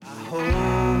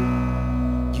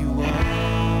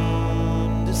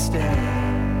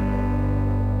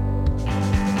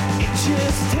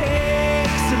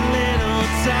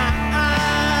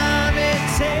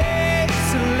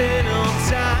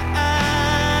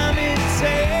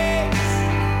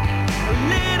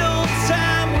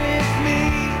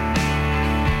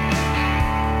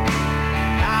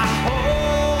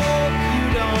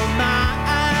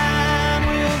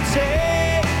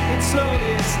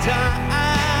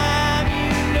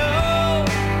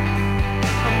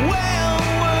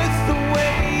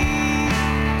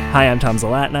Hi, I'm Tom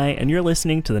Zalatni, and you're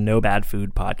listening to the No Bad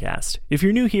Food podcast. If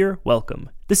you're new here, welcome.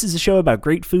 This is a show about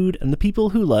great food and the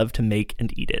people who love to make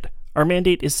and eat it. Our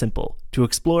mandate is simple: to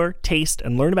explore, taste,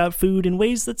 and learn about food in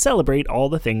ways that celebrate all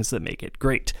the things that make it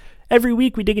great. Every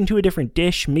week, we dig into a different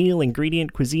dish, meal,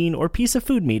 ingredient, cuisine, or piece of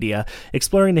food media,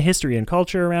 exploring the history and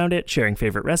culture around it, sharing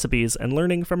favorite recipes, and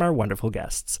learning from our wonderful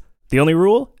guests. The only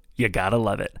rule? You gotta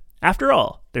love it. After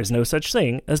all, there's no such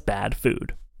thing as bad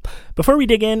food. Before we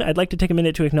dig in, I'd like to take a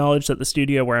minute to acknowledge that the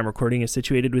studio where I'm recording is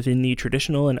situated within the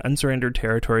traditional and unsurrendered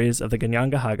territories of the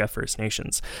Kanien'kehá:ka First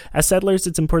Nations. As settlers,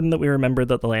 it's important that we remember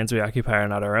that the lands we occupy are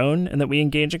not our own, and that we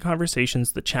engage in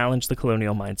conversations that challenge the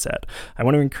colonial mindset. I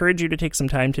want to encourage you to take some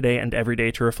time today and every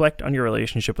day to reflect on your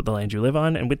relationship with the land you live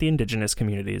on and with the Indigenous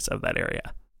communities of that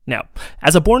area. Now,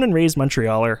 as a born and raised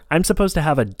Montrealer, I'm supposed to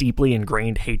have a deeply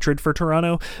ingrained hatred for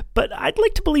Toronto, but I'd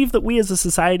like to believe that we as a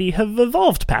society have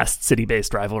evolved past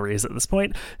city-based rivalries at this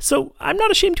point, so I'm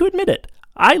not ashamed to admit it.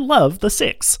 I love the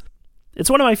Six. It's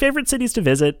one of my favorite cities to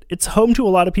visit, it's home to a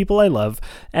lot of people I love,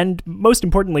 and most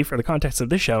importantly for the context of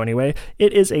this show anyway,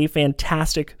 it is a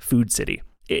fantastic food city.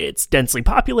 It's densely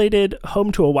populated,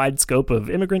 home to a wide scope of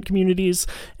immigrant communities,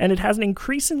 and it has an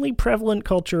increasingly prevalent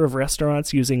culture of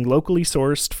restaurants using locally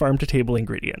sourced farm-to-table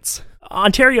ingredients.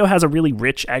 Ontario has a really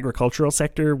rich agricultural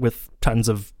sector with tons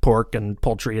of pork and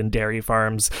poultry and dairy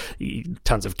farms,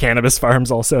 tons of cannabis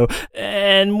farms also,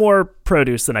 and more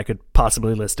produce than I could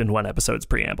possibly list in one episode's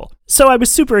preamble. So I was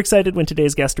super excited when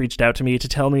today's guest reached out to me to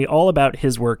tell me all about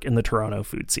his work in the Toronto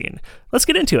food scene. Let's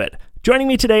get into it. Joining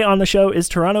me today on the show is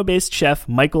Toronto-based chef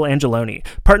Michael Angeloni,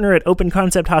 partner at Open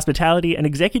Concept Hospitality and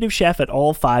executive chef at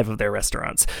all 5 of their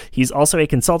restaurants. He's also a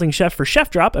consulting chef for Chef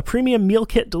Drop, a premium meal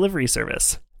kit delivery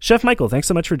service. Chef Michael, thanks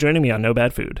so much for joining me on No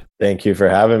Bad Food. Thank you for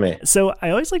having me. So I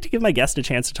always like to give my guests a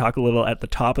chance to talk a little at the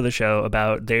top of the show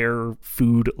about their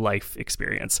food life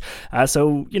experience.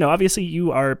 Obviously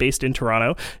you are based in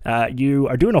Toronto. You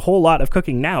are doing a whole lot of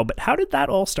cooking now, but how did that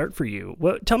all start for you?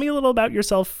 Tell me a little about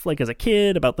yourself, like as a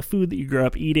kid, about the food that you grew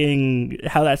up eating,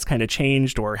 how that's kind of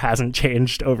changed or hasn't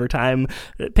changed over time.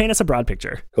 Paint us a broad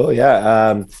picture. Cool,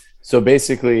 yeah. So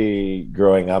basically,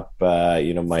 growing up,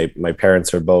 my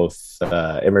parents are both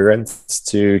immigrants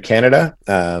to Canada.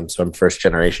 So I'm first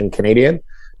generation Canadian.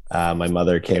 My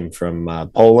mother came from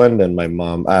Poland, and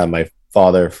my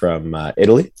father from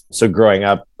Italy. So growing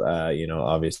up,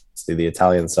 obviously the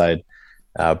Italian side,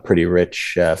 pretty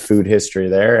rich food history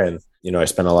there, and I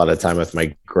spent a lot of time with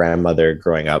my grandmother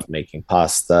growing up making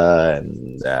pasta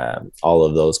and all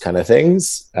of those kind of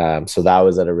things. So that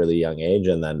was at a really young age.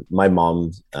 And then my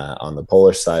mom on the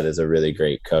Polish side is a really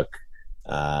great cook.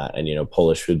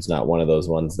 Polish food's not one of those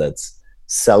ones that's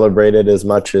celebrated as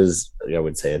much as I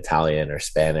would say Italian or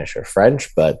Spanish or French,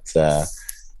 but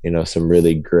some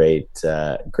really great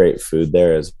food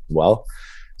there as well.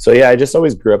 So yeah, I just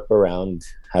always grew up around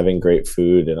having great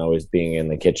food and always being in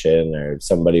the kitchen, or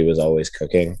somebody was always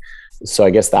cooking. So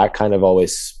I guess that kind of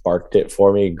always sparked it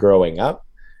for me growing up.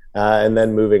 And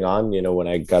then moving on, when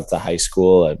I got to high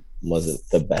school, I wasn't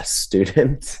the best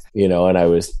student, and I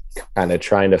was kind of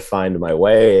trying to find my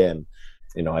way. And,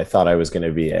 I thought I was going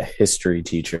to be a history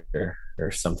teacher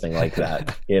or something like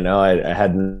that. I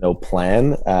had no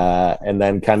plan. And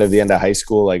then kind of the end of high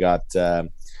school, I got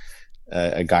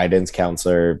a guidance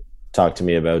counselor talked to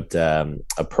me about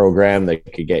a program that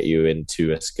could get you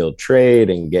into a skilled trade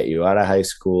and get you out of high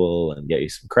school and get you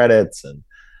some credits. And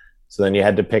so then you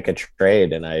had to pick a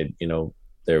trade, and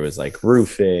there was like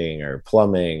roofing or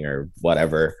plumbing or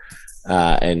whatever.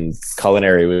 And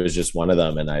culinary was just one of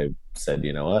them. And I said,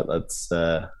 you know what,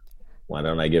 why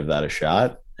don't I give that a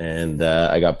shot? And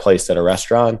I got placed at a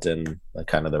restaurant, and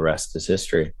kind of the rest is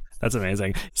history. That's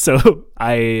amazing. So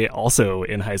I also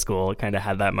in high school kind of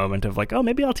had that moment of like, oh,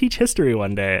 maybe I'll teach history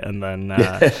one day. And then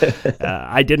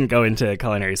I didn't go into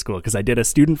culinary school because I did a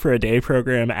student for a day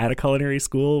program at a culinary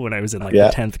school when I was in the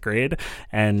 10th grade.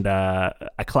 And a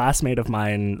classmate of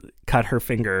mine cut her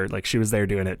finger, like she was there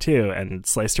doing it too, and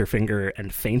sliced her finger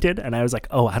and fainted. And I was like,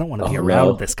 oh, I don't want to be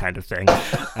around this kind of thing.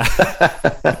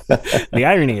 The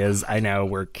irony is I now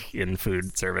work in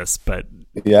food service, but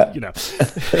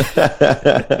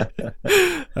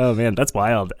oh man, that's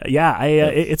wild. Yeah,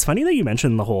 it's funny that you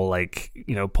mentioned the whole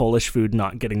Polish food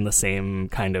not getting the same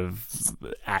kind of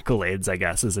accolades, I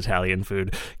guess, as Italian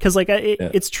food, because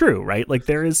it's true, right? Like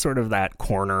there is sort of that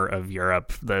corner of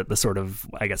Europe, the sort of,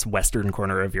 I guess, Western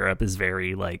corner of Europe is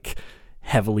very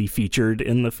heavily featured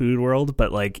in the food world,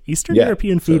 but Eastern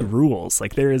European food rules.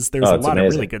 There's a lot of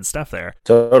really good stuff there.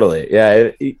 Totally.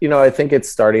 Yeah. I think it's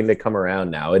starting to come around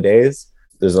nowadays.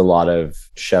 There's a lot of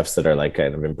chefs that are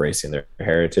kind of embracing their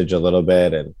heritage a little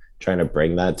bit and trying to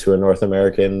bring that to a North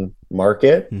American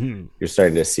market. Mm-hmm. You're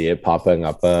starting to see it popping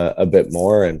up a bit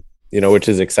more, and which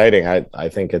is exciting. I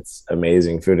think it's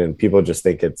amazing food, and people just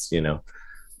think it's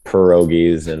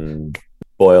pierogies and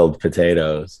boiled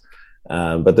potatoes,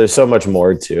 but there's so much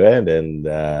more to it, and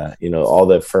all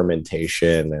the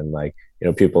fermentation, and like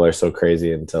people are so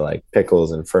crazy into like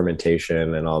pickles and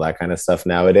fermentation and all that kind of stuff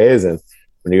nowadays. And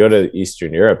when you go to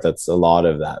Eastern Europe, that's a lot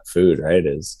of that food, right?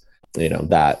 Is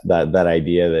that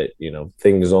idea that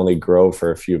things only grow for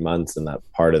a few months in that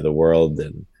part of the world,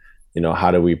 and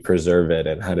how do we preserve it,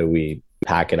 and how do we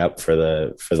pack it up for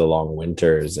the long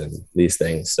winters and these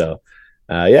things. So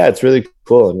yeah, it's really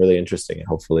cool and really interesting, and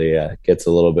hopefully gets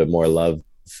a little bit more love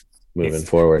moving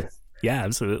forward. Yeah,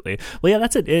 absolutely. Well, yeah,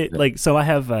 that's it. Like, so I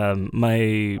have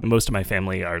most of my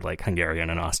family are like Hungarian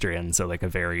and Austrian, so like a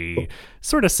very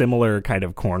sort of similar kind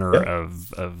of corner of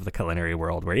the culinary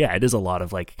world, where it is a lot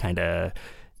of like kind of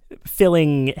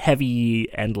filling,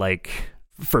 heavy, and like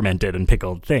fermented and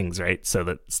pickled things, right? So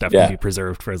that stuff can be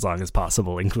preserved for as long as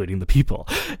possible, including the people.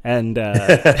 And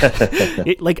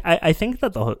I think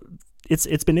that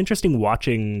it's been interesting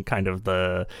watching kind of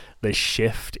the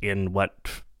shift in what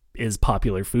is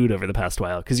popular food over the past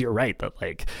while, because you're right that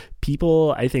like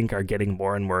people I think are getting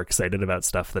more and more excited about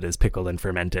stuff that is pickled and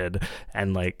fermented,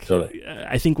 and like totally.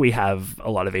 I think we have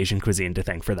a lot of Asian cuisine to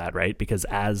thank for that, right? Because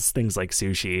as things like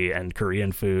sushi and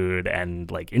Korean food and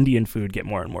like Indian food get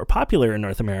more and more popular in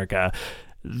North America,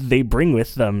 they bring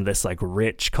with them this like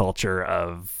rich culture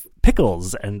of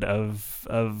pickles and of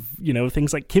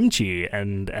things like kimchi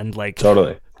and like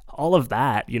totally all of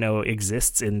that,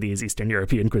 exists in these Eastern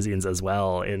European cuisines as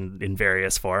well in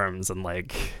various forms. And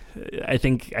like, I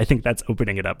think that's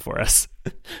opening it up for us.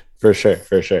 For sure.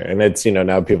 And it's,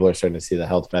 now people are starting to see the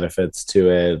health benefits to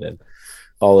it and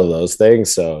all of those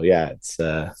things. So yeah, it's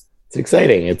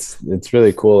exciting. It's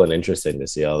really cool and interesting to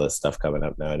see all this stuff coming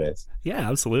up nowadays. Yeah,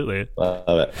 absolutely.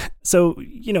 Love it. So,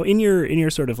 in your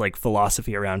sort of like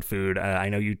philosophy around food, I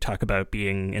know you talk about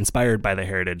being inspired by the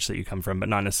heritage that you come from, but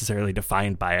not necessarily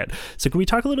defined by it. So can we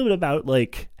talk a little bit about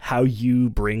like how you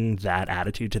bring that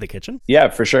attitude to the kitchen? Yeah,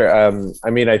 for sure.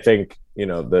 I think,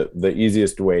 the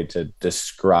easiest way to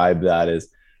describe that is,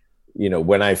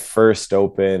 when I first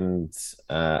opened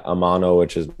A Mano,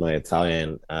 which is my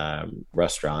Italian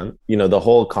restaurant, the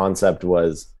whole concept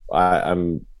was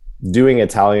I'm doing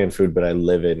Italian food, but I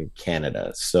live in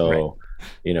Canada. So,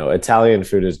 right. Italian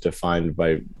food is defined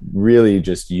by really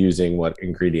just using what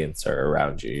ingredients are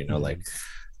around you, like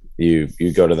you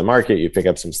go to the market, you pick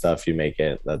up some stuff, you make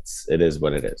it. It is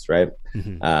what it is, right?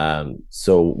 Mm-hmm.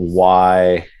 So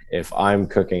why... if I'm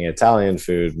cooking Italian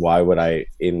food, why would I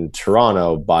in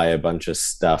Toronto buy a bunch of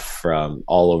stuff from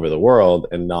all over the world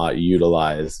and not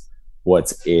utilize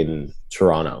what's in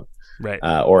Toronto, right?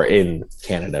 Or in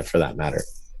Canada for that matter?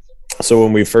 So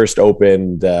when we first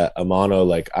opened A Mano,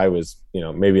 like I was,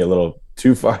 maybe a little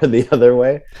too far the other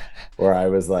way, where I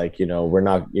was like, you're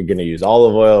going to use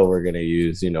olive oil. We're going to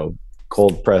use,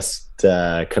 cold pressed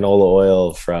canola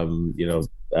oil from,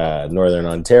 Northern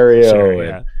Ontario. Sure,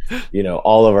 yeah. And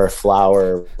all of our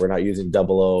flour, we're not using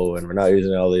double O, and we're not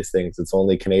using all these things. It's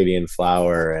only Canadian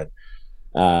flour. And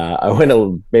I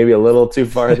went maybe a little too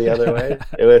far the other way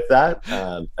with that.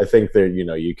 I think that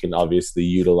you can obviously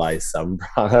utilize some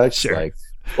products sure. like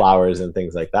flours and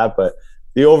things like that, but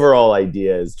the overall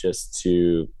idea is just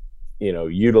to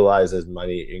utilize as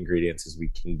many ingredients as we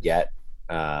can get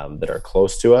that are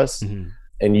close to us, mm-hmm.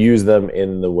 and use them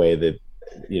in the way that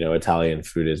Italian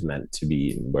food is meant to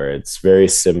be, where it's very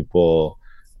simple,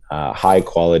 high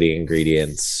quality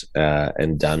ingredients,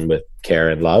 and done with care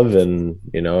and love, and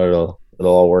it'll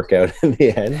all work out in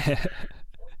the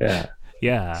end.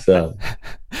 Yeah. So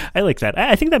I like that.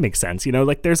 I think that makes sense.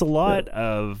 Like there's a lot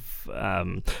of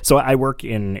so I work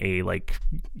in a like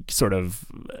sort of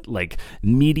like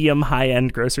medium high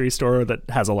end grocery store that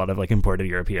has a lot of like imported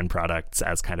European products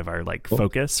as kind of our like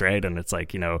focus, right? And it's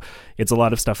like, it's a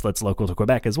lot of stuff that's local to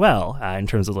Quebec as well, in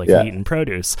terms of like meat and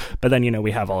produce. But then,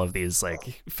 we have all of these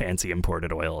like fancy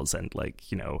imported oils and like,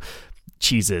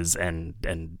 cheeses and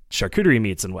charcuterie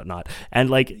meats and whatnot,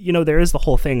 and like there is the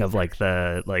whole thing of like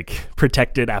the like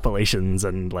protected appellations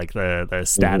and like the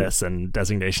status mm-hmm. and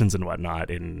designations and whatnot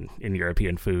in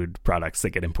European food products that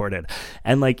get imported,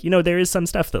 and like there is some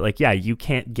stuff that like you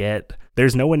can't get.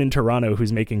 There's no one in Toronto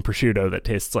who's making prosciutto that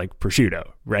tastes like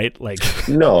prosciutto, right? Like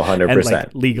no, 100%. And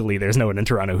like legally, there's no one in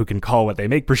Toronto who can call what they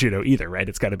make prosciutto either, right?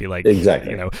 It's got to be like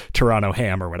exactly. Toronto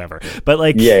ham or whatever. But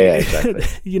like exactly.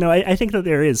 I think that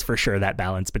there is for sure that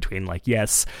balance between like,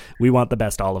 yes, we want the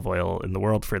best olive oil in the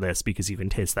world for this because you can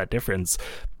taste that difference,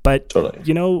 but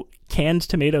totally. Canned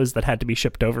tomatoes that had to be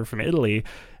shipped over from Italy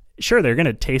sure, they're going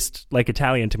to taste like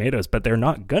Italian tomatoes, but they're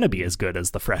not going to be as good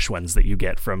as the fresh ones that you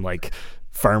get from like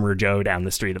Farmer Joe down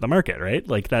the street at the market, right?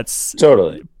 Like that's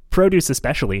totally. Produce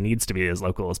especially needs to be as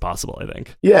local as possible, I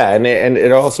think. Yeah, and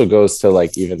it also goes to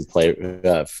like even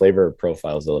flavor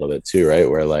profiles a little bit too, right?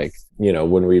 Where like, you know,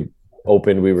 when we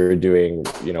opened, we were doing,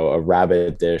 you know, a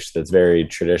rabbit dish that's very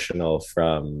traditional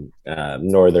from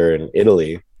northern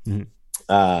Italy,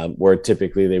 where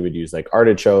typically they would use like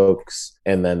artichokes,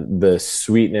 and then the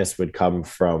sweetness would come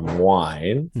from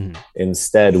wine.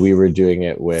 Instead, we were doing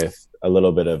it with a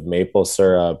little bit of maple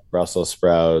syrup, Brussels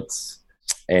sprouts,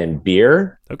 and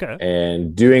beer. Okay.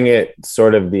 And doing it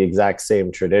sort of the exact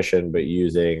same tradition, but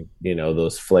using, you know,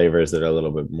 those flavors that are a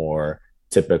little bit more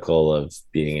typical of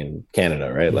being in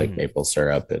Canada, right? Like maple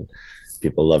syrup, and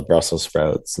people love Brussels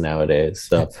sprouts nowadays.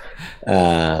 So,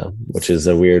 which is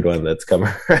a weird one that's come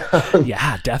around.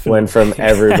 Yeah, definitely. Went from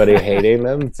everybody hating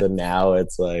them to now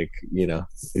it's like, you know,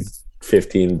 it's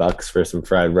 $15 for some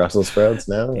fried Brussels sprouts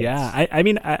now. Yeah, I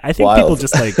mean, I think people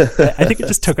just like, I think it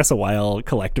just took us a while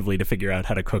collectively to figure out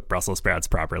how to cook Brussels sprouts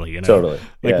properly, you know? Totally.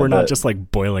 Like we're not just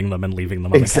like boiling them and leaving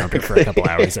them on the counter for a couple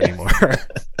hours anymore.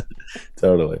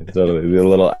 Totally. The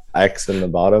little X in the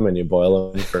bottom, and you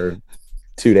boil them for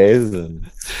 2 days, and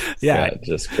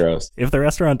just gross. If the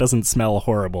restaurant doesn't smell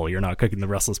horrible, you're not cooking the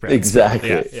Brussels sprouts.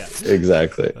 Exactly.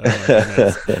 Exactly.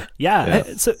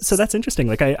 So that's interesting.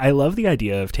 Like I love the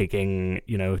idea of taking,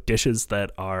 you know, dishes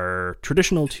that are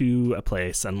traditional to a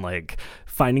place and like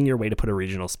finding your way to put a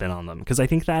regional spin on them, because I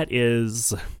think that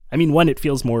is, I mean, one, it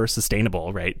feels more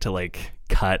sustainable, right, to like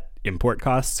cut import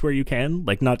costs where you can,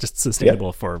 like not just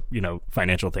sustainable for, you know,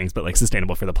 financial things, but like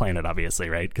sustainable for the planet, obviously,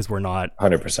 right? Because we're not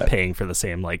 100% paying for the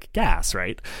same like gas,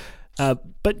 right?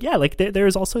 But yeah, like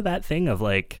there's also that thing of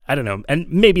like, I don't know, and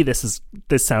maybe this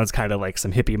sounds kind of like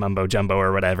some hippie mumbo jumbo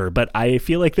or whatever, but I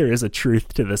feel like there is a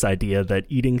truth to this idea that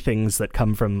eating things that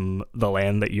come from the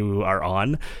land that you are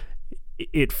on,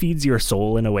 it feeds your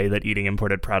soul in a way that eating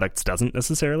imported products doesn't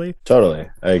necessarily. Totally.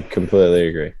 I completely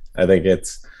agree. I think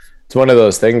it's one of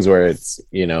those things where it's,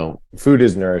 you know, food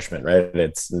is nourishment, right?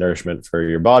 It's nourishment for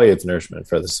your body, it's nourishment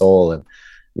for the soul. And,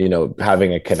 you know,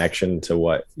 having a connection to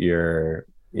what you're,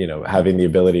 you know, having the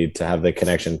ability to have the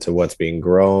connection to what's being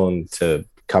grown, to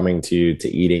coming to you, to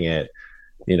eating it,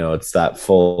 you know, it's that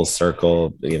full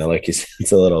circle, you know, like you said,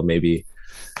 it's a little maybe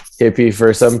hippie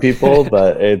for some people,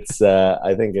 but it's,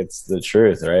 I think it's the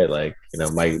truth, right? Like, you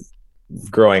know,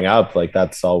 growing up, like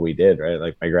that's all we did, right?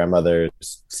 Like my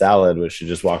grandmother's salad was, she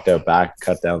just walked out back,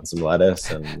 cut down some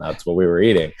lettuce, and that's what we were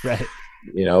eating. Right.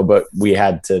 You know, but we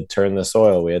had to turn the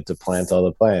soil, we had to plant all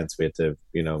the plants, we had to,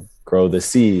 you know, grow the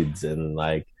seeds, and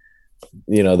like,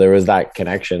 you know, there was that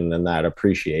connection and that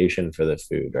appreciation for the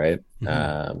food, right?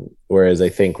 Whereas I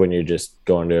think when you're just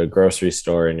going to a grocery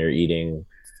store and you're eating,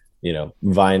 you know,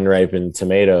 vine ripened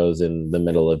tomatoes in the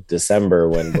middle of December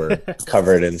when we're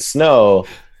covered in snow,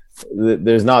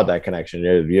 there's not that connection.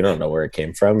 You don't know where it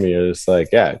came from. You're just like,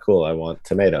 yeah, cool, I want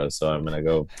tomatoes, so I'm gonna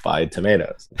go buy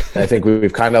tomatoes. I think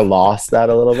we've kind of lost that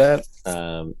a little bit.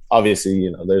 Obviously, you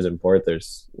know, there's import,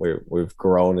 we've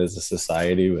grown as a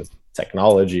society with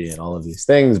technology and all of these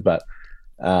things, but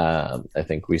I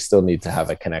think we still need to have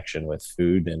a connection with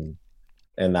food,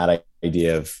 and that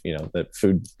idea of, you know, that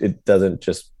food, it doesn't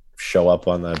just show up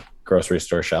on the grocery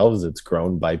store shelves, it's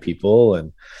grown by people,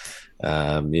 and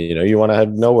you know, you want to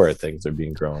know where things are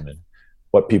being grown and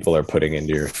what people are putting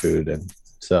into your food. And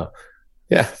so,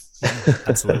 yeah.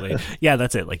 Absolutely. Yeah,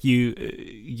 that's it. Like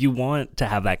you want to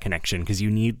have that connection, because you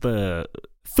need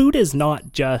food is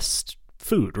not just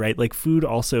food, right? Like food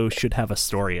also should have a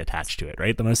story attached to it,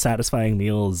 right? The most satisfying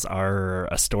meals are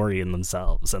a story in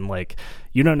themselves. And like,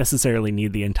 you don't necessarily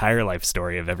need the entire life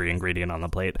story of every ingredient on the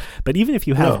plate. But even if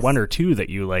you have one or two that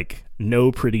you like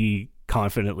know pretty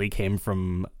confidently came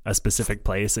from a specific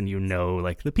place, and you know,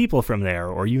 like the people from there,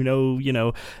 or you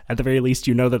know, at the very least,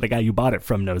 you know that the guy you bought it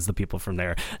from knows the people from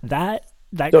there, that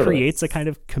totally creates a kind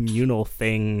of communal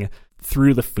thing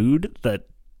through the food that,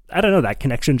 I don't know, that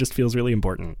connection just feels really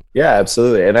important. Yeah,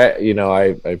 absolutely. And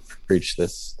I preach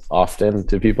this often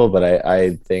to people, but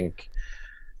I think,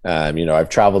 you know, I've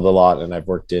traveled a lot and I've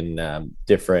worked in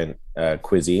different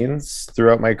cuisines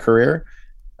throughout my career.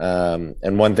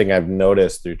 And one thing I've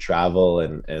noticed through travel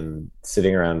and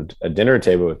sitting around a dinner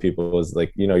table with people is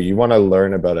like, you know, you want to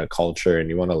learn about a culture and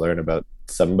you want to learn about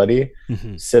somebody,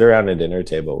 sit around a dinner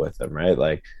table with them, right?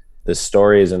 Like the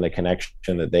stories and the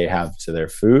connection that they have to their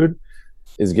food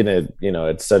is gonna, you know,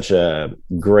 it's such a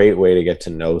great way to get to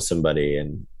know somebody.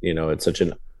 And, you know, it's such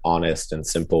an honest and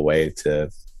simple way to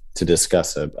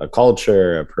discuss a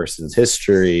culture, a person's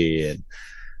history, and,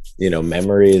 you know,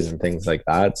 memories and things like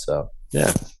that. So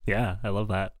Yeah. Yeah, I love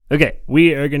that. Okay,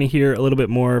 we are going to hear a little bit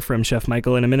more from Chef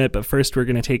Michael in a minute, but first we're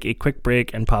going to take a quick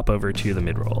break and pop over to the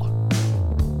mid-roll.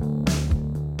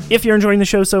 If you're enjoying the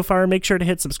show so far, make sure to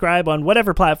hit subscribe on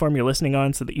whatever platform you're listening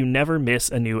on so that you never miss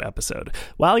a new episode.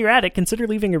 While you're at it, consider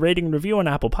leaving a rating and review on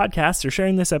Apple Podcasts or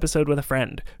sharing this episode with a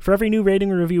friend. For every new rating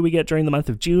and review we get during the month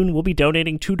of June, we'll be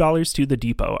donating $2 to The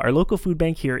Depot, our local food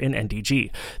bank here in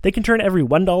NDG. They can turn every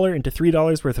 $1 into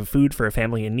 $3 worth of food for a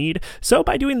family in need, so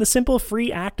by doing the simple,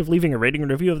 free act of leaving a rating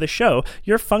and review of the show,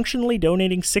 you're functionally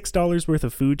donating $6 worth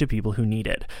of food to people who need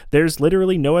it. There's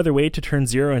literally no other way to turn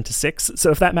 0 into 6,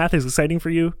 so if that math is exciting for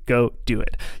you, go do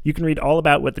it. You can read all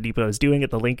about what The Depot is doing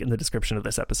at the link in the description of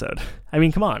this episode. I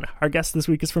mean, come on, our guest this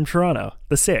week is from Toronto,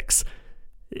 the 6.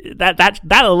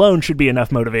 That alone should be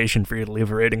enough motivation for you to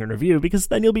leave a rating and review, because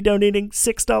then you'll be donating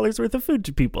 $6 worth of food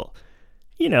to people.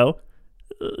 You know,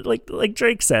 like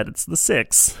Drake said, it's the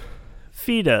 6.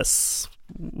 Feed us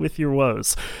with your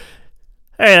woes.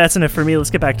 All right, that's enough for me.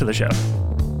 Let's get back to the show.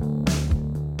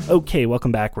 Okay,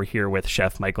 welcome back. We're here with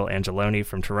Chef Michael Angeloni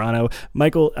from Toronto.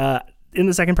 Michael, in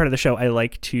the second part of the show, I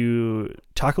like to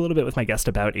talk a little bit with my guest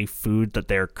about a food that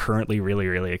they're currently really,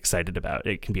 really excited about.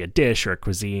 It can be a dish or a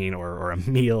cuisine or a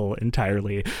meal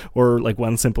entirely, or like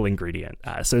one simple ingredient.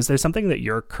 So is there something that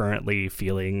you're currently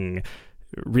feeling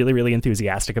really, really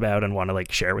enthusiastic about and want to like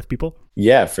share with people?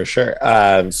 Yeah, for sure.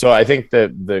 So I think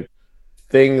that the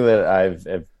thing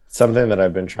that something that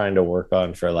I've been trying to work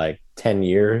on for like 10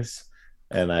 years,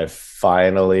 and I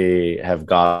finally have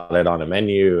got it on a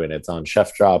menu and it's on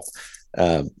Chef Drop.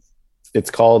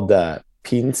 It's called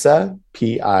Pinsa,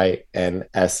 Pinsa.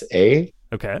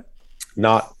 Okay.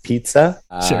 Not pizza.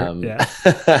 Sure. Yeah.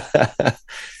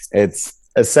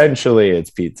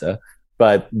 It's pizza,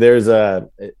 but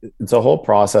it's a whole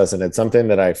process, and it's something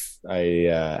that I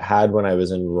had when I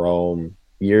was in Rome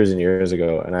years and years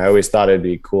ago, and I always thought it'd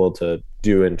be cool to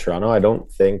do in Toronto. I don't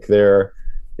think there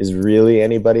is really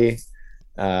anybody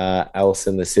else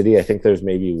in the city. I think there's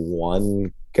maybe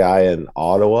one guy in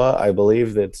Ottawa, I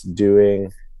believe, that's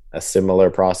doing a similar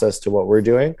process to what we're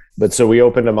doing. But so we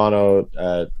opened a Mono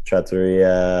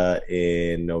Trattoria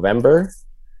in November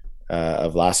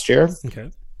of last year. Okay.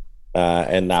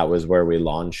 And that was where we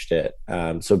launched it.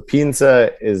 So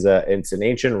pinza it's an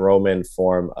ancient Roman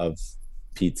form of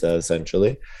pizza,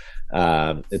 essentially.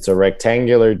 It's a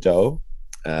rectangular dough.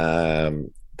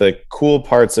 The cool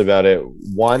parts about it,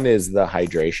 one is the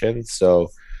hydration.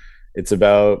 So it's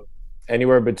about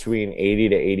anywhere between 80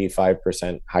 to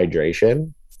 85%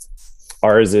 hydration.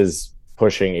 Ours is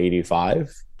pushing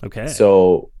 85. Okay.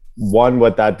 So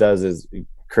what that does is it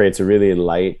creates a really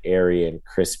light, airy, and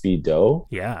crispy dough.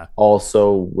 Yeah.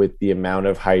 Also, with the amount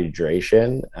of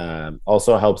hydration,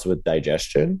 also helps with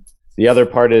digestion. The other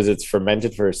part is it's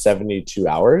fermented for 72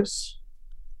 hours.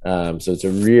 So it's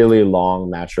a really long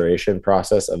maturation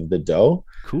process of the dough.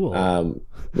 Cool.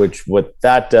 Which what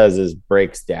that does is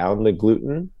breaks down the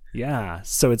gluten. Yeah.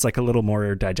 So it's like a little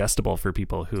more digestible for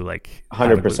people who like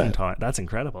 100%. That's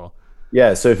incredible.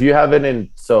 Yeah. So if you have it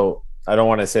so I don't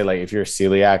want to say like if you're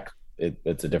celiac,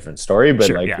 it's a different story, but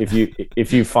sure,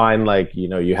 if you find like,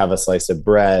 you have a slice of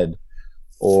bread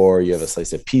or you have a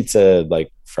slice of pizza,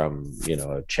 like from,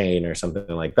 a chain or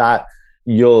something like that,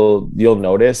 you'll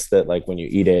notice that like when you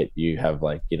eat it, you have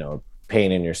like,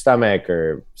 pain in your stomach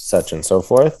or such and so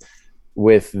forth.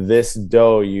 With this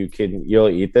dough, you'll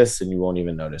eat this and you won't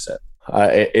even notice it.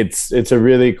 It's a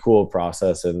really cool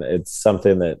process, and it's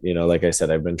something that, like I said,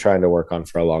 I've been trying to work on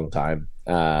for a long time.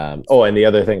 And the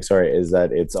other thing, is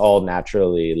that it's all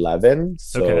naturally leavened.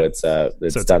 So okay. It's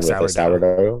done like with a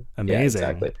sourdough. Amazing. Yeah,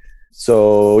 exactly.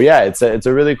 So yeah, it's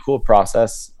a really cool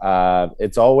process.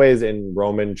 It's always in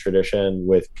Roman tradition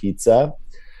with pizza.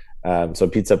 So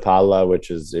pizza palla,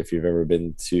 which is, if you've ever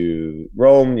been to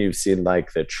Rome, you've seen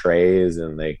like the trays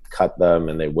and they cut them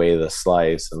and they weigh the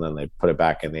slice and then they put it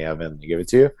back in the oven and they give it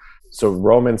to you. So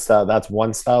Roman style, that's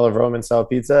one style of Roman style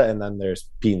pizza. And then there's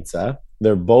pinza.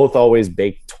 They're both always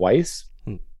baked twice.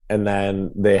 And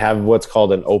then they have what's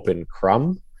called an open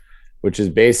crumb, which is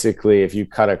basically if you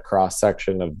cut a cross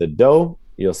section of the dough,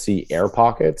 you'll see air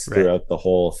pockets throughout the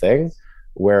whole thing.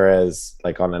 Whereas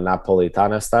like on a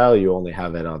Napolitana style, you only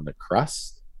have it on the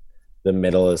crust. The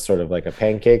middle is sort of like a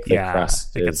pancake. The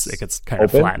crust it gets kind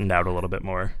of flattened out a little bit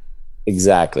more.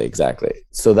 Exactly.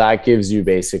 So that gives you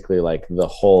basically like the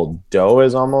whole dough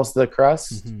is almost the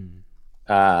crust. Mm-hmm.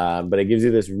 But it gives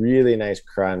you this really nice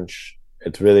crunch.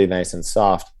 It's really nice and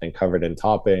soft and covered in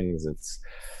toppings.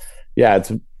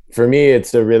 For me,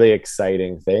 it's a really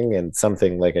exciting thing and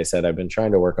something, like I said, I've been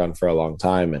trying to work on for a long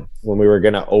time. And when we were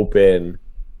going to open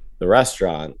the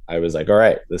restaurant, I was like, all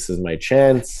right, this is my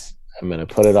chance. I'm going to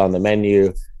put it on the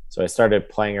menu. So I started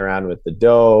playing around with the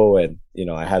dough, and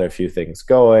I had a few things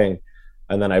going.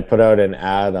 And then I put out an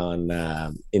ad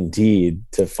on Indeed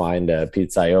to find a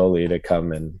pizzaioli to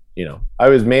come, and I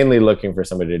was mainly looking for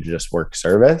somebody to just work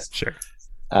service. Sure.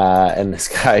 And this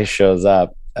guy shows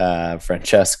up,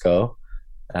 Francesco,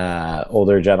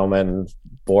 older gentleman,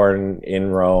 born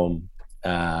in Rome.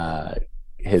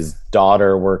 His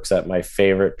daughter works at my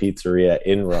favorite pizzeria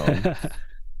in Rome.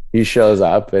 He shows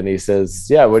up and he says,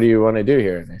 "Yeah, what do you want to do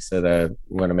here?" And I said, "I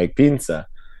want to make pizza."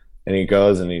 And he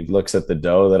goes and he looks at the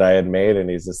dough that I had made, and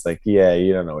he's just like, "Yeah,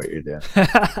 you don't know what you're doing."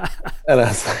 And I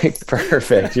was like,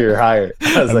 "Perfect, you're hired."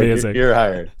 I was Amazing. like, "You're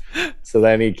hired." So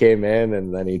then he came in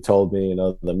and then he told me,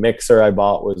 the mixer I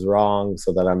bought was wrong,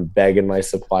 so that I'm begging my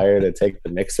supplier to take the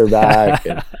mixer back.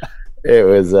 And it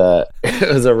was a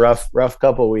rough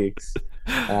couple weeks.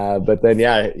 But then,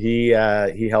 he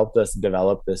helped us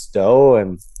develop this dough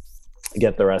and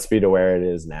get the recipe to where it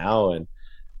is now. And,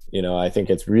 I think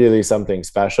it's really something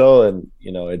special. And,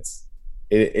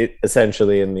 it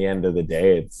essentially, in the end of the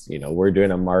day, it's, we're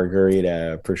doing a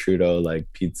margherita prosciutto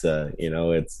like pizza,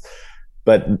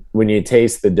 but when you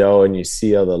taste the dough and you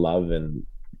see all the love and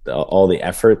all the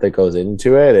effort that goes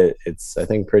into it, it's, I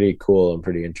think, pretty cool and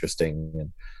pretty interesting,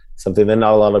 and something that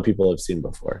not a lot of people have seen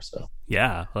before. So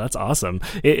yeah, well, that's awesome.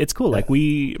 It's cool. Like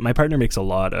my partner makes a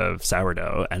lot of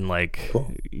sourdough, and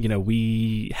cool.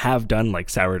 We have done like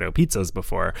sourdough pizzas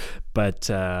before, but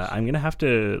I'm gonna have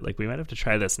to we might have to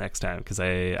try this next time, because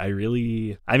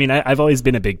I've always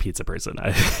been a big pizza person.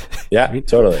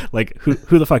 Totally. Like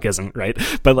who the fuck isn't, right?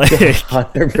 But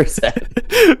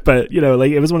 100%. But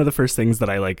it was one of the first things that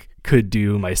I could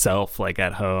do myself,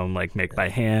 at home, make by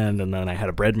hand. And then I had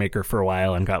a bread maker for a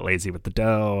while and got lazy with the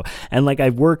dough. And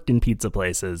I've worked in pizza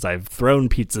places, I've thrown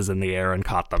pizzas in the air and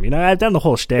caught them. I've done the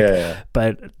whole shtick. Yeah.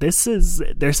 But there's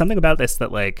something about this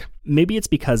that maybe it's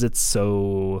because it's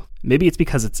so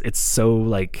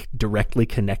directly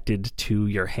connected to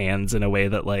your hands in a way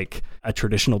that a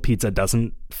traditional pizza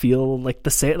doesn't feel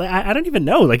the same. I don't even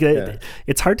know.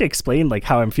 It's hard to explain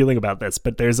how I'm feeling about this,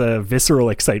 but there's a visceral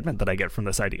excitement that I get from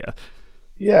this idea.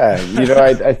 Yeah,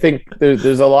 I think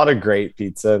there's a lot of great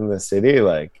pizza in the city.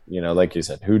 Like you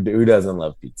said, who doesn't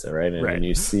love pizza, right? And when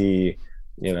you see,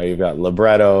 you've got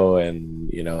Libretto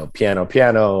and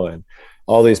Piano and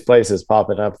all these places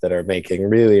popping up that are making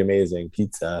really amazing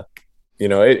pizza.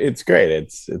 It's great.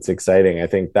 It's exciting. I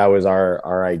think that was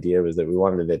our idea, was that we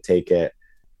wanted to take it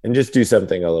and just do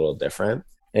something a little different.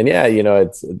 And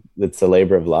it's a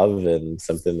labor of love and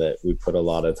something that we put a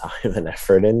lot of time and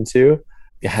effort into.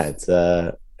 Yeah,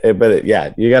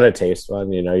 you got to taste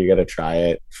one, you got to try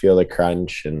it, feel the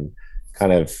crunch, and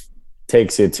kind of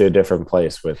takes you to a different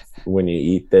place with when you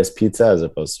eat this pizza as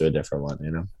opposed to a different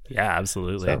one, Yeah,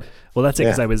 absolutely. So, well, that's it.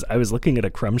 Because I was looking at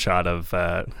a crumb shot of,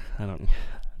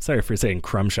 sorry for saying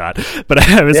crumb shot, but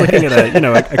I was looking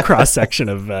at a cross section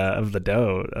of the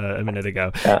dough a minute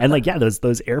ago. Yeah. And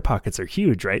those air pockets are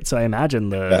huge, right? So I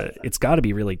imagine it's got to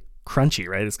be really crunchy,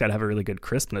 right? It's got to have a really good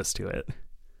crispness to it.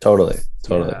 Totally.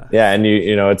 Yeah. And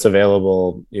it's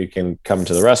available. You can come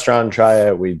to the restaurant and try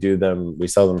it. We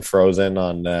sell them frozen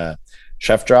on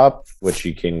Chef Drop, which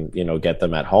you can, get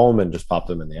them at home and just pop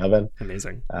them in the oven.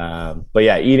 Amazing. But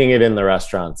yeah, eating it in the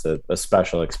restaurant's a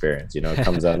special experience. It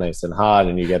comes out nice and hot,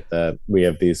 and we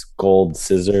have these gold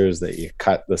scissors that you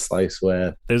cut the slice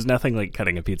with. There's nothing like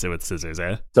cutting a pizza with scissors,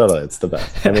 eh? Totally. It's the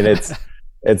best. I mean, it's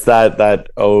that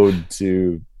ode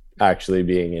to actually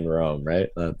being in Rome, right?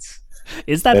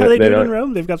 Is that how they do it in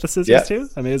Rome? They've got the scissors too?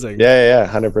 Amazing. Yeah,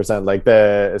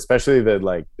 100%. Especially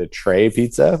the tray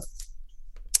pizza,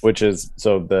 which is,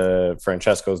 so the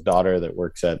Francesco's daughter that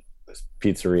works at this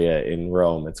pizzeria in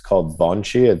Rome, it's called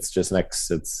Bonci. It's just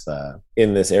it's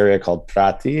in this area called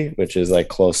Prati, which is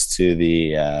close to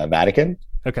the Vatican.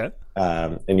 Okay.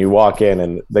 And you walk in,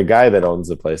 and the guy that owns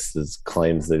the place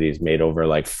claims that he's made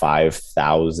over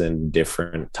 5,000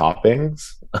 different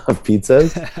toppings of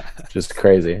pizzas. Just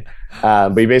crazy.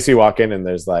 But you basically walk in, and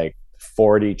there's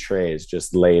 40 trays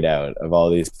just laid out of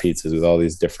all these pizzas with all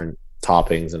these different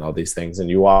toppings and all these things. And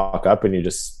you walk up,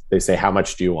 and they say, "How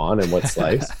much do you want and what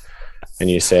slice?" And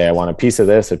you say, "I want a piece of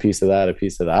this, a piece of that, a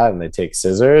piece of that." And they take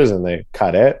scissors and they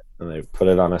cut it, and they put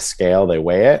it on a scale, they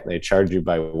weigh it, and they charge you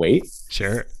by weight.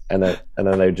 Sure. And then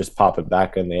they just pop it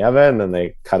back in the oven, and then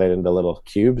they cut it into little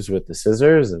cubes with the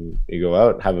scissors, and you go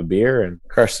out and have a beer and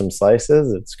crush some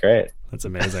slices. It's great. That's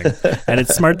amazing. And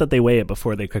it's smart that they weigh it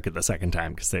before they cook it the second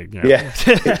time, because they, Yeah,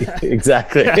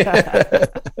 exactly.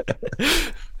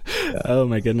 Oh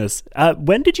my goodness.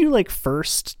 When did you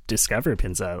first discover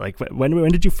pizza?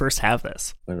 When did you first have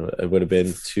this? It would have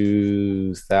been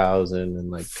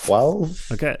 2012.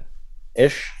 Okay.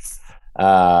 Ish.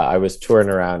 I was touring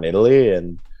around Italy,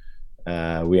 and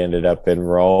we ended up in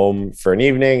Rome for an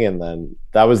evening, and then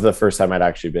that was the first time I'd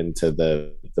actually been to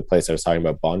the place I was talking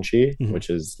about, Bonci, which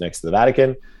is next to the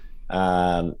Vatican.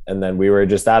 And then we were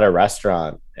just at a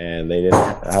restaurant, and they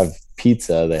didn't have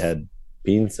pizza; they had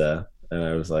pizza, and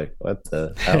I was like, "What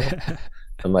the hell?"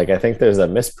 I'm like, I think there's a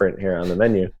misprint here on the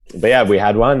menu. But yeah, we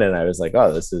had one, and I was like,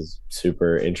 "Oh, this is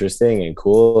super interesting and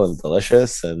cool and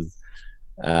delicious." And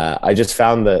I just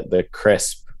found that the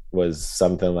crisp was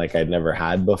something like I'd never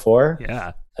had before.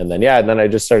 Yeah. And then I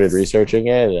just started researching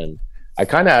it, and I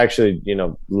kind of actually,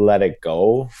 let it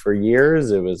go for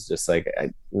years. It was just like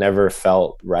I never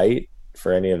felt right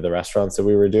for any of the restaurants that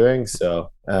we were doing.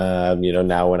 So,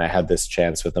 now when I had this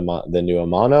chance with the new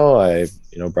Amano, I,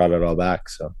 brought it all back.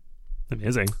 So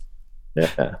amazing.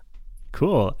 Yeah.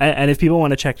 Cool. And if people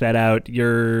want to check that out,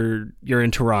 you're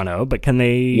in Toronto, but can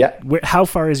they? Yeah. How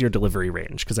far is your delivery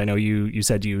range? Because I know you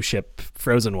said you ship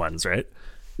frozen ones, right?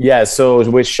 Yeah. So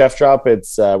with Chef Drop,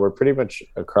 it's we're pretty much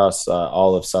across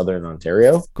all of Southern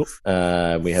Ontario. Cool.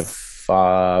 We have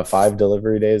 5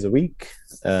 delivery days a week.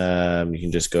 You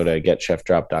can just go to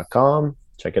getchefdrop.com,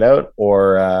 check it out,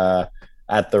 or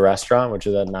at the restaurant, which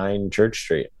is at 9 Church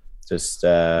Street, just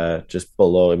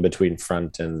below, in between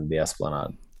Front and the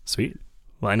Esplanade. Sweet.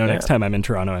 Well, I know next time I'm in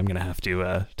Toronto, I'm going to have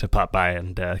to pop by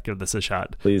and give this a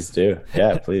shot. Please do.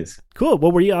 Yeah, please. Cool.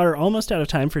 Well, we are almost out of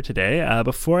time for today.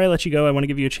 Before I let you go, I want to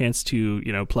give you a chance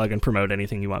to, plug and promote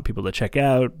anything you want people to check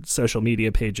out, social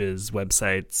media pages,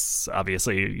 websites,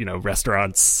 obviously,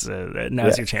 restaurants.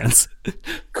 Now's your chance.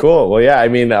 Cool. Well, yeah,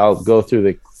 I'll go through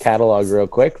the catalog real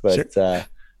quick, but sure.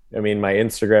 My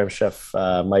Instagram, Chef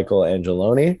Michael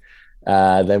Angeloni.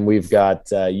 Then we've got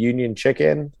Union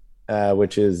Chicken,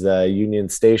 which is Union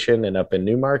Station and up in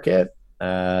Newmarket.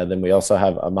 Then we also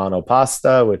have Amano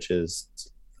Pasta, which is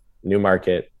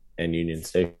Newmarket and Union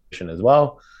Station as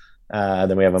well.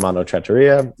 Then we have Amano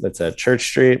Trattoria, that's at Church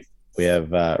Street. We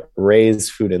have Ray's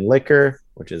Food and Liquor,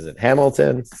 which is in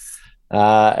Hamilton.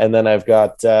 And then I've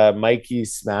got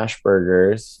Mikey's Smash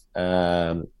Burgers,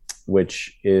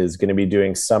 which is going to be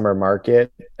doing Summer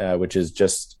Market, which is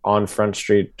just on Front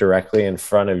Street directly in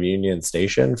front of Union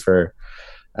Station for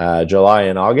July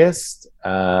and August.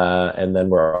 And then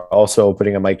we're also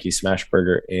opening a Mikey Smash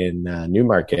Burger in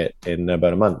Newmarket in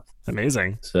about a month.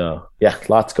 Amazing. So yeah,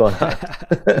 lots going on.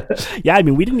 Yeah,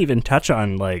 we didn't even touch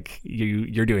on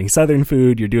you're doing Southern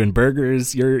food, you're doing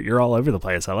burgers, you're all over the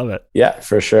place. I love it. Yeah,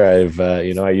 for sure. I've I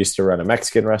used to run a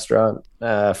Mexican restaurant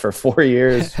for 4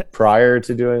 years prior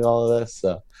to doing all of this.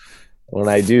 So when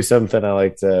I do something, I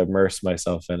like to immerse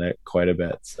myself in it quite a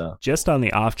bit. So just on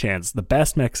the off chance, the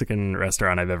best Mexican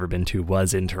restaurant I've ever been to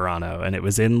was in Toronto, and it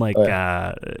was in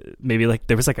maybe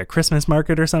there was a Christmas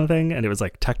market or something, and it was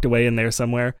tucked away in there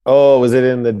somewhere. Oh, was it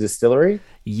in the distillery?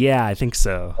 Yeah, I think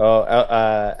so. Oh,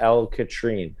 El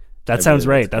Catrine. That sounds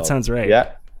right. That sounds right.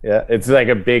 Yeah. Yeah, it's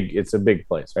a big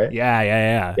place, right?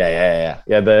 Yeah.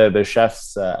 Yeah, the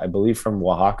chef's I believe from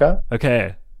Oaxaca.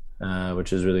 Okay.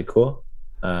 Which is really cool.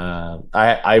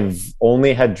 I've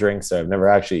only had drinks there. I've never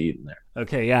actually eaten there.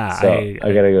 Okay, yeah. So I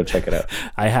gotta go check it out.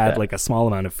 I had a small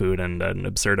amount of food and an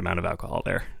absurd amount of alcohol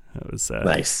there. It was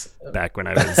nice. Back when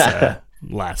I was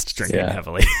last drinking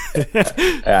heavily.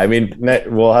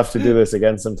 We'll have to do this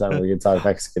again sometime. We can talk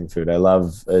Mexican food.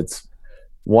 It's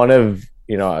one of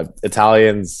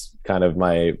Italian's kind of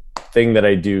my thing that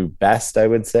I do best, I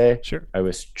would say. Sure. I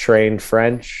was trained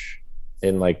French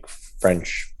in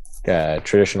French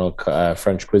traditional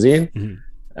French cuisine,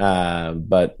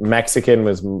 but Mexican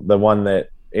was the one that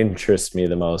interests me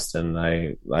the most, and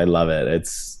I love it.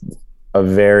 It's a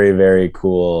very, very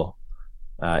cool,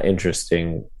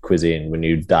 interesting cuisine when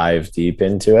you dive deep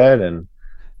into it, and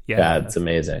yeah, it's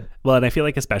amazing. Well, and I feel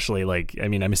especially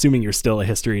I'm assuming you're still a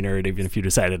history nerd, even if you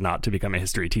decided not to become a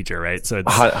history teacher, right? So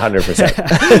it's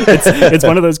 100%. it's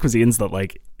one of those cuisines that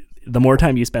the more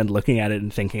time you spend looking at it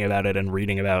and thinking about it and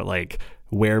reading about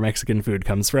where Mexican food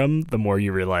comes from, the more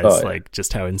you realize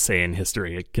just how insane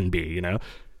history it can be,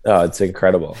 Oh, it's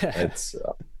incredible. It's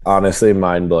honestly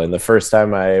mind-blowing. The first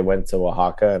time I went to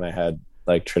Oaxaca and I had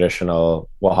traditional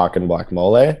Oaxacan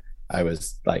guacamole, I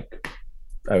was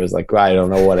I don't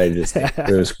know what I just ate.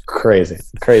 It was crazy.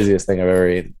 Craziest thing I've ever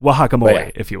eaten.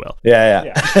 Guacamole, if you will.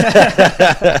 Yeah.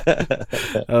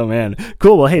 Oh, man.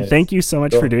 Cool. Well, hey, thank you so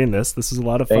much for doing this. This was a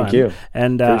lot of fun. Thank you.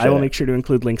 And I will make sure to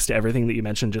include links to everything that you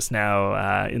mentioned just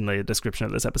now in the description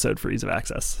of this episode for ease of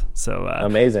access. So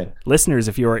amazing. Listeners,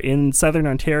 if you are in Southern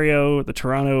Ontario, the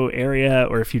Toronto area,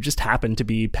 or if you just happen to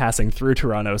be passing through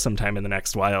Toronto sometime in the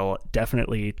next while,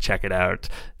 definitely check it out.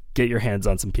 Get your hands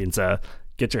on some pizza.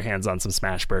 get your hands on some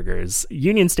smash burgers.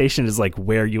 Union Station is like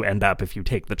where you end up if you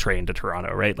take the train to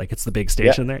Toronto, right? Like it's the big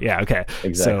station there. Yeah, okay.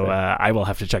 Exactly. So I will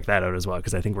have to check that out as well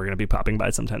because I think we're going to be popping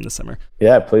by sometime this summer.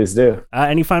 Yeah, please do.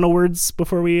 Any final words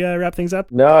before we wrap things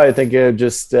up? No, I think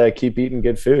just keep eating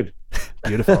good food.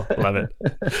 Beautiful. Love it.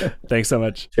 Thanks so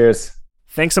much. Cheers.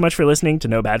 Thanks so much for listening to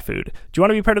No Bad Food. Do you want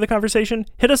to be part of the conversation?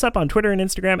 Hit us up on Twitter and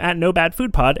Instagram at No Bad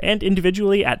Food Pod and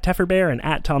individually at Tefferbear and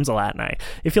at Tom Zalatni.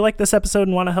 If you like this episode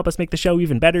and want to help us make the show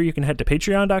even better, you can head to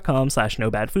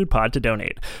patreon.com/NoBadFoodPod to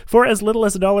donate. For as little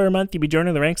as $1 a month, you'll be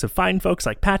joining the ranks of fine folks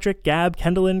like Patrick, Gab,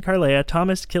 Kendallin, Carlea,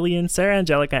 Thomas, Killian, Sarah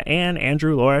Angelica, Anne,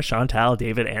 Andrew, Laura, Chantal,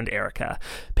 David, and Erica.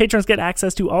 Patrons get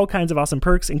access to all kinds of awesome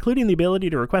perks, including the ability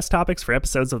to request topics for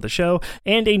episodes of the show,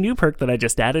 and a new perk that I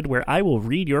just added where I will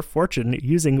read your fortune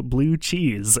using blue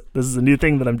cheese. This is a new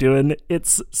thing that I'm doing.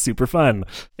 It's super fun.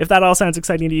 If that all sounds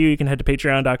exciting to you, you can head to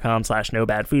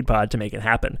patreon.com/NoBadFoodPod to make it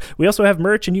happen. We also have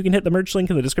merch, and you can hit the merch link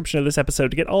in the description of this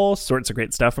episode to get all sorts of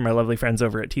great stuff from our lovely friends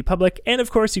over at TeePublic. And of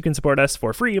course, you can support us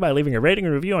for free by leaving a rating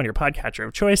and review on your podcatcher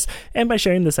of choice and by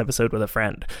sharing this episode with a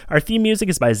friend. Our theme music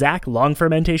is by Zach Long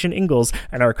Fermentation Ingalls,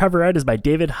 and our cover art is by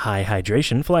David High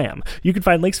Hydration Flam. You can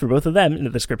find links for both of them in the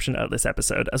description of this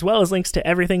episode, as well as links to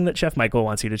everything that Chef Michael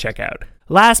wants you to check out.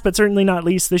 Last but certainly not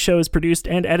least, this show is produced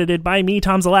and edited by me,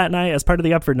 Tom Zalatni, as part of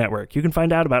the Upford Network. You can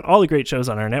find out about all the great shows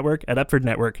on our network at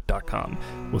upfordnetwork.com.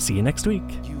 We'll see you next week.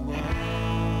 You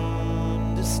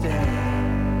understand.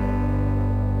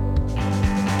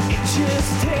 It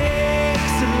just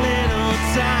takes a little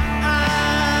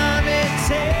time. It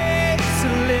takes a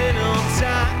little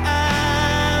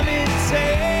time. It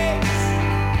takes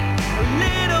a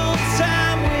little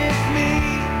time with me.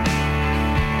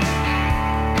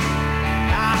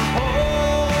 I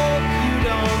hope you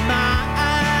don't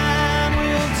mind.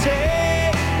 We'll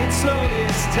take it slow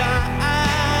this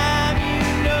time.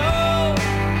 You know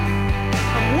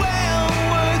I'm well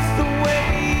worth the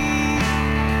wait.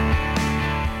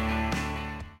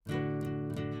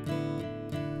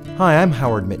 Hi, I'm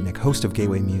Howard Mitnick, host of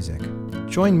Gateway Music.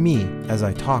 Join me as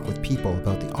I talk with people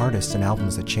about the artists and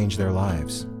albums that changed their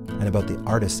lives, and about the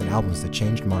artists and albums that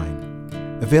changed mine.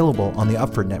 Available on the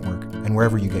Upford Network and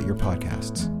wherever you get your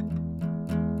podcasts.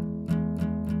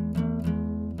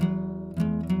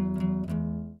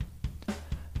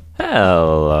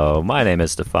 Hello, my name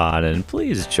is Stefan, and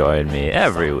please join me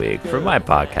every week for my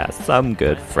podcast, Some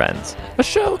Good Friends, a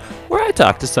show where I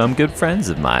talk to some good friends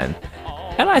of mine.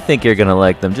 And I think you're going to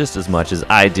like them just as much as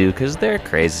I do, because they're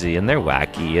crazy, and they're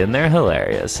wacky, and they're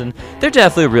hilarious, and they're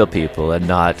definitely real people and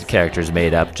not characters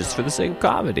made up just for the sake of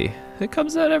comedy. It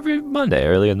comes out every Monday,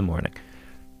 early in the morning.